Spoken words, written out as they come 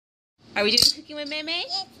Are we doing cooking with Mai Mai?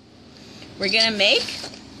 Yes. We're gonna make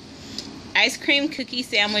ice cream cookie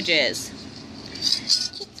sandwiches.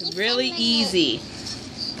 It's really easy.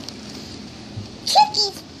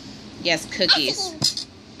 Cookies. Yes, cookies.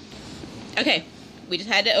 Okay, we just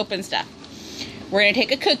had to open stuff. We're gonna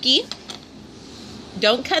take a cookie.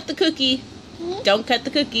 Don't cut the cookie. Don't cut the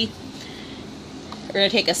cookie. We're gonna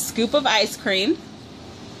take a scoop of ice cream.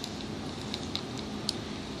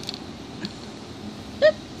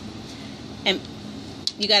 And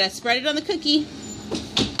you gotta spread it on the cookie.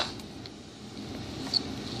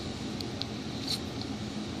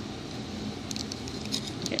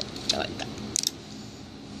 Here, go like that.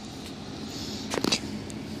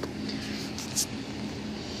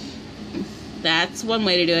 That's one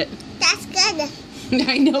way to do it. That's good.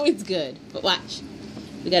 I know it's good, but watch.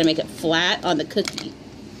 We gotta make it flat on the cookie.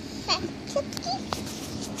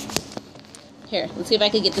 Here, let's see if I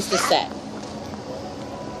can get this to set.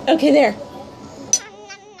 Okay, there.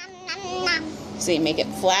 So you make it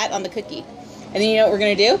flat on the cookie. And then you know what we're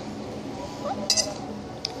gonna do?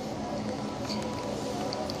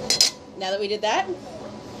 Now that we did that,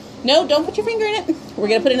 no, don't put your finger in it. We're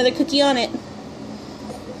gonna put another cookie on it.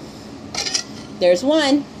 There's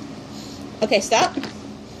one. Okay, stop.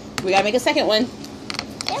 We gotta make a second one.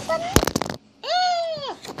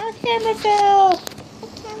 Ah, our camera fell.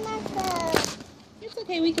 It's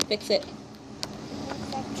okay, we can fix it.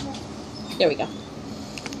 There we go.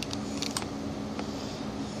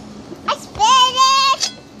 I spread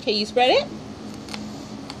it. Okay, you spread it?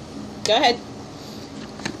 Go ahead.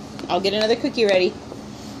 I'll get another cookie ready.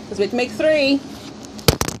 Because we can make 3.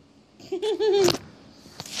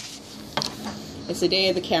 It's the day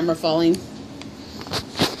of the camera falling.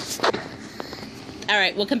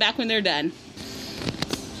 Alright, we'll come back when they're done.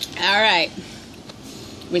 Alright.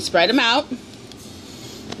 We spread them out.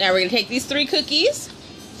 Now we're going to take these 3 cookies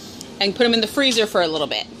and put them in the freezer for a little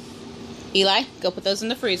bit. Eli, go put those in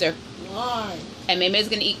the freezer. Why? And Mai Mai's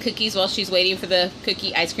going to eat cookies while she's waiting for the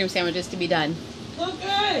cookie ice cream sandwiches to be done. Look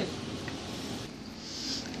good.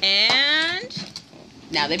 And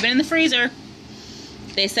now they've been in the freezer.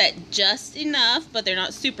 They set just enough, but they're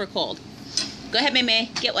not super cold. Go ahead, Mai Mai,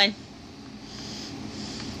 get one.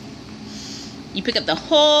 You pick up the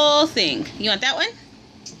whole thing. You want that one?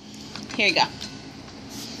 Here you go.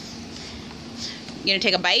 You gonna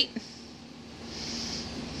take a bite?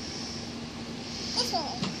 This way.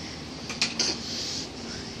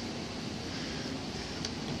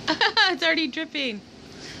 It's already dripping.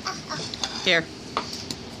 Here,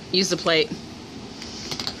 use the plate.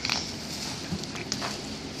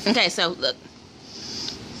 Okay, so look.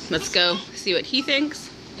 Let's go see what he thinks.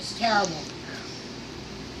 It's terrible.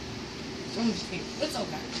 It's okay.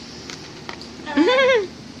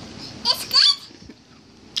 It's good.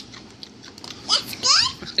 It's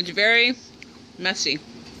good. It's very messy,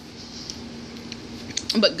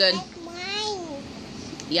 but good. It's mine.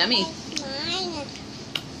 Yummy. It's mine.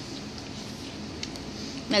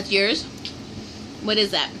 That's yours? What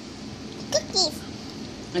is that? Cookies.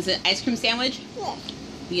 Is it an ice cream sandwich? Yeah.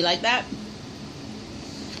 Do you like that?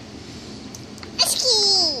 Ice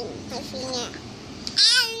cream. My finger.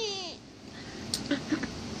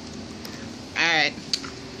 Alright.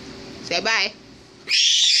 Say bye.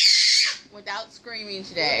 Without screaming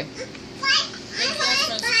today. Thank you guys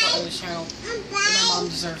for supporting the channel. And my mom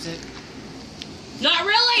deserves it. Not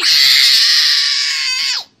really!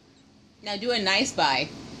 Now do a nice bye.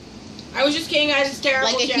 I was just kidding, guys. It's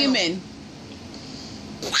terrible. Like a channel. human.